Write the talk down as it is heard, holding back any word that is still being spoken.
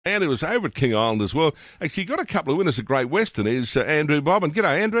Andrew was over at King Island as well. Actually, got a couple of winners at Great Western. Is Andrew Bobbin.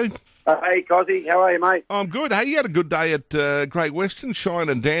 G'day, Andrew. Hey, Cozzy. How are you, mate? I'm good. Hey, you had a good day at Great Western. Shine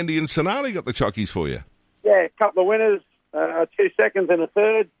and Dandy and Sonali got the chockies for you. Yeah, a couple of winners, 2 seconds and a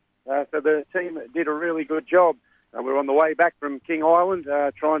third. So the team did a really good job. We were on the way back from King Island,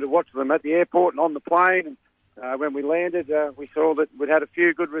 trying to watch them at the airport and on the plane. When we landed, we saw that we'd had a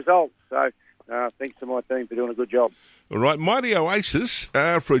few good results. So thanks to my team for doing a good job. All right, Mighty Oasis,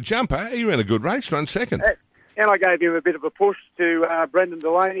 for a jumper, he ran a good race, run second. And I gave him a bit of a push to Brendan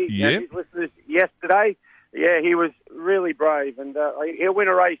Delaney and his listeners yesterday. Yeah, he was really brave, and he'll win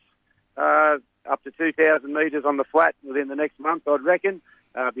a race up to 2,000 metres on the flat within the next month, I'd reckon,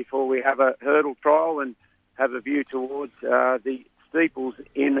 before we have a hurdle trial and have a view towards the steeples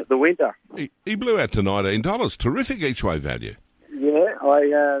in the winter. He blew out to $19. Terrific each-way value. Yeah,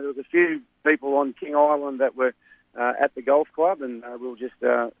 there was a few people on King Island that were at the golf club, and we were just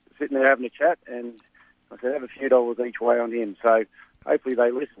sitting there having a chat, and I said, have a few dollars each way on him. So hopefully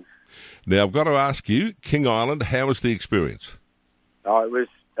they listen. Now, I've got to ask you, King Island, how was the experience? It was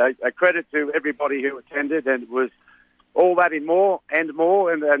a credit to everybody who attended, and it was all that and more.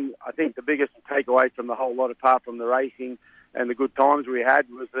 And I think the biggest takeaway from the whole lot, apart from the racing and the good times we had,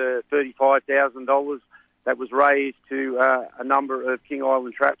 was the $35,000 that was raised to a number of King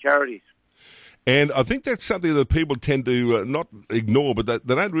Island charities. And I think that's something that people tend to not ignore, but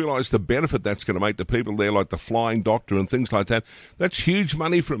they don't realise the benefit that's going to make to people there, like the Flying Doctor and things like that. That's huge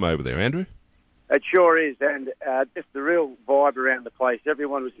money for them over there, Andrew. It sure is, and just the real vibe around the place.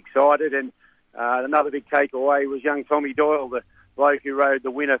 Everyone was excited, and another big takeaway was young Tommy Doyle, the bloke who rode the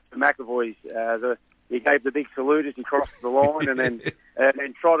winner for McAvoy's. He gave the big salute as he crossed the line, and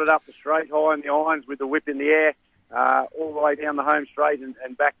then trotted up the straight high in the irons with the whip in the air, all the way down the home straight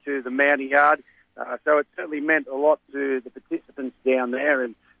and back to the mounting yard. So it certainly meant a lot to the participants down there.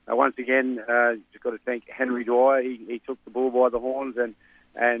 And once again, just got to thank Henry Dwyer. He took the bull by the horns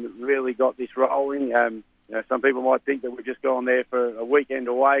and really got this rolling. Some people might think that we're just going there for a weekend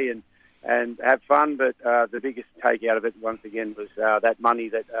away and have fun, but the biggest take out of it, once again, was that money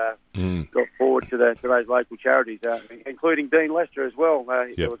that got forward to those local charities, including Dean Lester as well.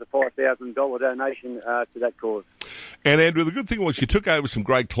 There was a $5,000 donation to that cause. And Andrew, the good thing was you took over some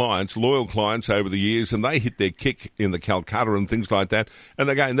great clients, loyal clients over the years, and they hit their kick in the Calcutta and things like that.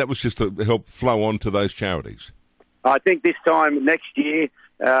 And again, that was just to help flow on to those charities. I think this time next year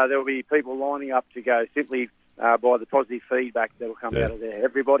there will be people lining up to go simply by the positive feedback that will come out of there.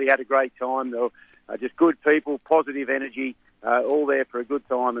 Everybody had a great time. They were just good people, positive energy, all there for a good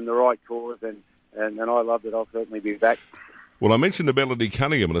time and the right cause. And I loved it. I'll certainly be back. Well, I mentioned to Melody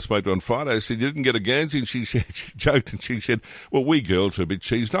Cunningham, and I spoke to her on Friday. I said, you didn't get a Guernsey, and she joked, and she said, well, we girls are a bit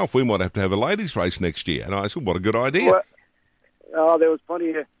cheesed off. We might have to have a ladies' race next year. And I said, what a good idea. Well, there was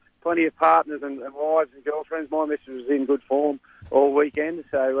plenty of partners and wives and girlfriends. My missus was in good form all weekend,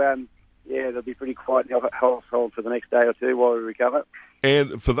 so they'll be pretty quiet in the household for the next day or two while we recover.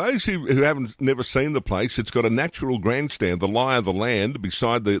 And for those who haven't never seen the place, it's got a natural grandstand, the lie of the land,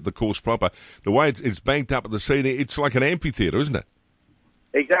 beside the course proper. The way it's banked up at the seating, it's like an amphitheatre, isn't it?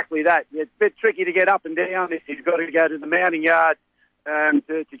 Exactly that. It's a bit tricky to get up and down if you've got to go to the mounting yard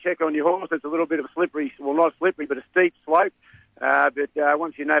to check on your horse. It's a little bit of a slippery, well, not slippery, but a steep slope. But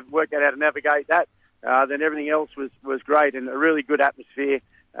once you work out how to navigate that, then everything else was great and a really good atmosphere.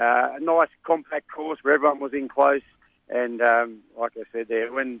 A nice compact course where everyone was in close. And like I said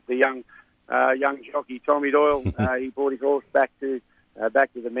there, when the young jockey Tommy Doyle he brought his horse back to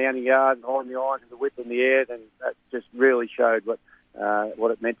the mounting yard and holding the irons and the whip in the air, then that just really showed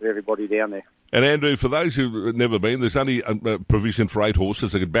what it meant to everybody down there. And Andrew, for those who've never been, there's only a provision for 8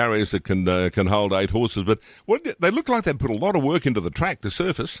 horses. They've got barriers that can hold 8 horses, but they look like they put a lot of work into the track, the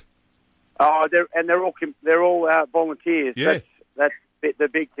surface. Oh, they're all volunteers. Yeah. That's the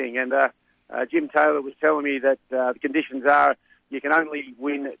big thing. And Jim Taylor was telling me that the conditions are you can only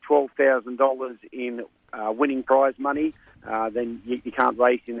win $12,000 in winning prize money. Then you can't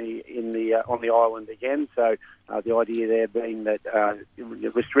race on the island again. So the idea there being that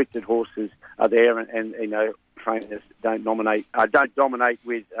restricted horses are there, and trainers don't dominate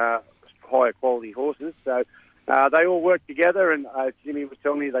with higher quality horses. So they all work together, and Jimmy was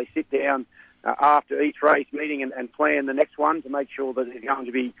telling me they sit down after each race meeting and plan the next one to make sure that there's going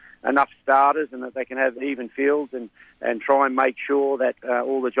to be enough starters and that they can have even fields and try and make sure that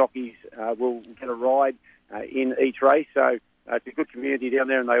all the jockeys will get a ride in each race. So it's a good community down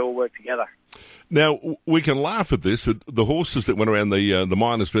there and they all work together. Now, we can laugh at this, but the horses that went around the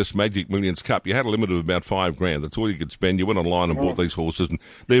Miners Dress Magic Millions Cup, you had a limit of about $5,000. That's all you could spend. You went online and bought these horses, and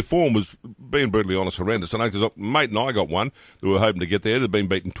their form was, being brutally honest, horrendous. I know because mate and I got one that we were hoping to get there. It had been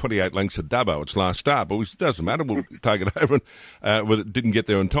beaten 28 lengths at Dubbo its last start, but it doesn't matter. We'll take it over, but it didn't get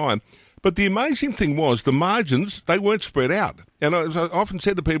there in time. But the amazing thing was the margins, they weren't spread out. And I often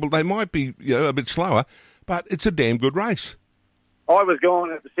said to people, they might be a bit slower, but it's a damn good race. I was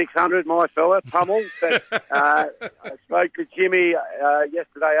going at the 600, my fella, pummeled. But I spoke to Jimmy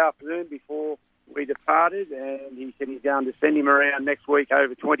yesterday afternoon before we departed, and he said he's going to send him around next week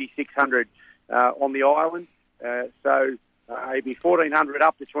over 2,600 on the island. So maybe 1,400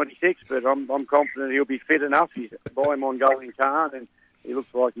 up to 26, but I'm confident he'll be fit enough. He's by him on Going Tarn, and he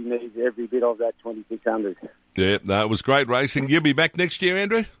looks like he needs every bit of that 2,600. Yeah, no, it was great racing. You'll be back next year,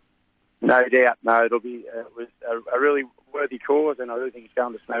 Andrew? No doubt. No, it'll be it was a really worthy cause, and I do think it's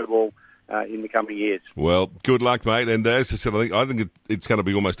going to snowball in the coming years. Well, good luck, mate. And as I said, I think it's going to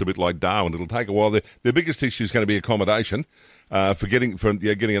be almost a bit like Darwin. It'll take a while. The biggest issue is going to be accommodation for getting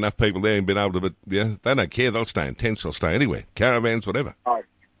enough people there and being able to. But they don't care. They'll stay in tents. They'll stay anywhere, caravans, whatever. Oh,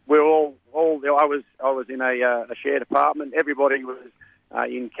 we're all. I was in a shared apartment. Everybody was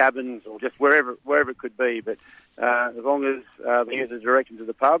in cabins or just wherever it could be. But as long as they use the direction to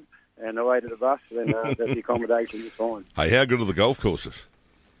the pub and away to the bus, then the accommodation is fine. Hey, how good are the golf courses?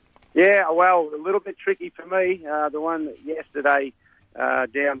 Yeah, well, a little bit tricky for me. The one yesterday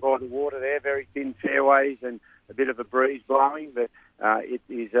down by the water there, very thin fairways and a bit of a breeze blowing, but it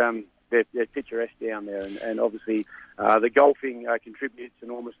is they're picturesque down there, and obviously the golfing contributes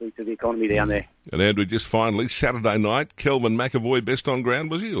enormously to the economy down there. And Andrew, just finally, Saturday night, Kelvin McAvoy best on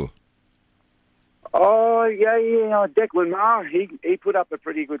ground, was he? Or? Oh, yeah. Declan Maher, he put up a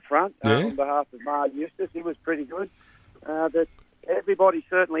pretty good front on behalf of Mar Eustace. He was pretty good. But everybody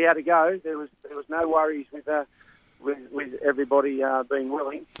certainly had a go. There was no worries with everybody being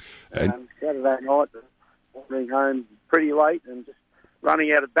willing. Saturday night, being home pretty late and just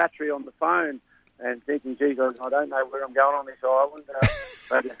running out of battery on the phone and thinking, geez, I don't know where I'm going on this island.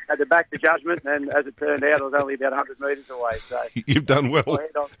 But had to back the judgment, and as it turned out, I was only about 100 metres away. So you've done well. I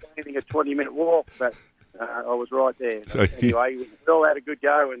was standing a 20-minute walk, but I was right there. So anyway, we still had a good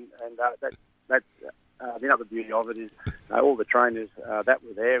go, and that's the other beauty of it is all the trainers that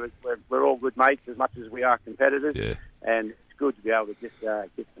were there. We're all good mates as much as we are competitors, and it's good to be able to just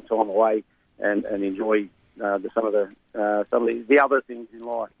get some time away and enjoy some of the other things in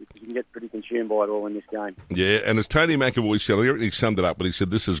life, because you can get pretty consumed by it all in this game. Yeah, and as Tony McAvoy said, he summed it up, but he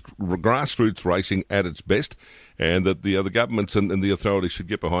said this is grassroots racing at its best, and that the governments and the authorities should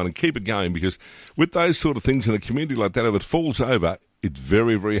get behind and keep it going, because with those sort of things in a community like that, if it falls over, it's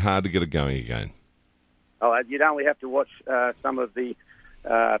very, very hard to get it going again. Oh, you'd only have to watch some of the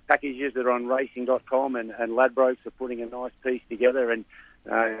packages that are on racing.com, and Ladbrokes are putting a nice piece together, and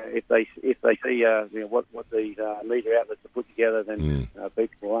if they see what these media outlets have put together, then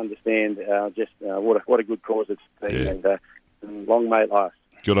people will understand just what a good cause it's been, and long may it last.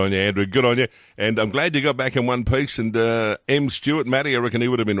 Good on you, Andrew. Good on you. And I'm glad you got back in one piece. And M. Stewart, Matty, I reckon he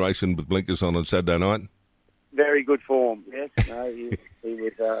would have been racing with blinkers on Saturday night. Very good form, yes. No, he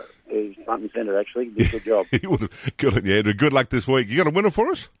was front and centre, actually. He did a good job. He would have. Good on you, Andrew. Good luck this week. You got a winner for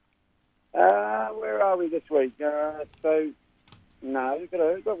us? Where are we this week? No,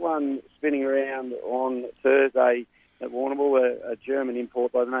 we've got one spinning around on Thursday at Warrnambool, a German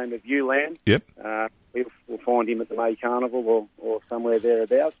import by the name of Ulan. Yep. We'll find him at the May Carnival or somewhere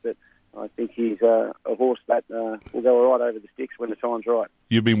thereabouts, but I think he's a horse that will go all right over the sticks when the time's right.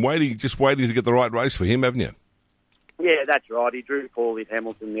 You've been waiting to get the right race for him, haven't you? Yeah, that's right. He drew Paulie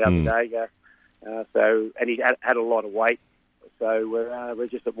Hamilton the other day, and he had a lot of weight. So we're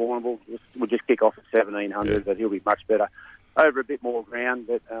just at Warrnambool. We'll just kick off at 1,700, but he'll be much better over a bit more ground.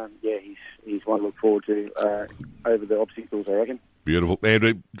 But he's one to look forward to over the obstacles, I reckon. Beautiful.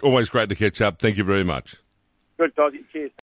 Andrew, always great to catch up. Thank you very much. Good, Tozzy. Cheers.